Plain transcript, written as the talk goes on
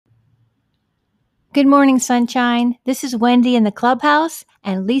Good morning, sunshine. This is Wendy in the clubhouse,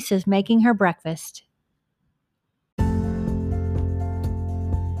 and Lisa's making her breakfast.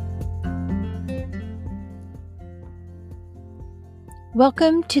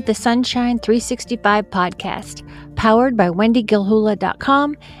 Welcome to the Sunshine 365 podcast, powered by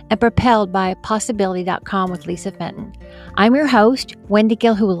wendygilhula.com and propelled by possibility.com with Lisa Fenton. I'm your host, Wendy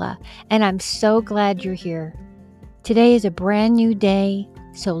Gilhula, and I'm so glad you're here. Today is a brand new day,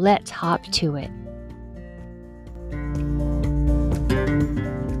 so let's hop to it.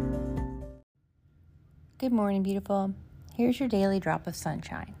 Good morning, beautiful. Here's your daily drop of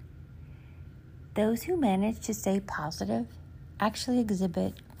sunshine. Those who manage to stay positive actually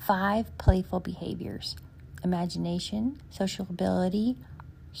exhibit 5 playful behaviors: imagination, sociability,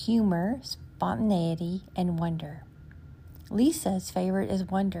 humor, spontaneity, and wonder. Lisa's favorite is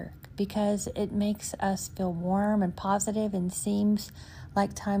wonder because it makes us feel warm and positive and seems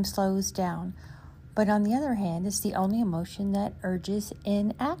like time slows down. But on the other hand, it's the only emotion that urges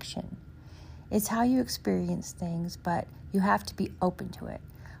in action. It's how you experience things, but you have to be open to it.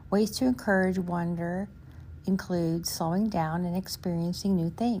 Ways to encourage wonder include slowing down and experiencing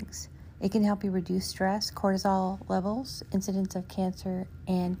new things. It can help you reduce stress, cortisol levels, incidence of cancer,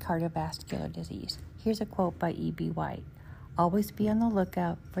 and cardiovascular disease. Here's a quote by E.B. White. Always be on the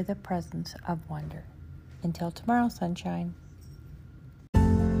lookout for the presence of wonder. Until tomorrow, sunshine.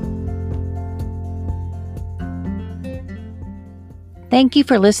 Thank you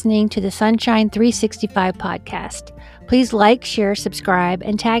for listening to the Sunshine 365 podcast. Please like, share, subscribe,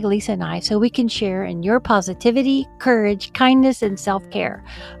 and tag Lisa and I so we can share in your positivity, courage, kindness, and self-care.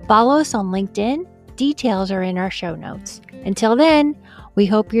 Follow us on LinkedIn. Details are in our show notes. Until then, we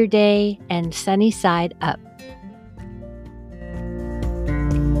hope your day and sunny side up.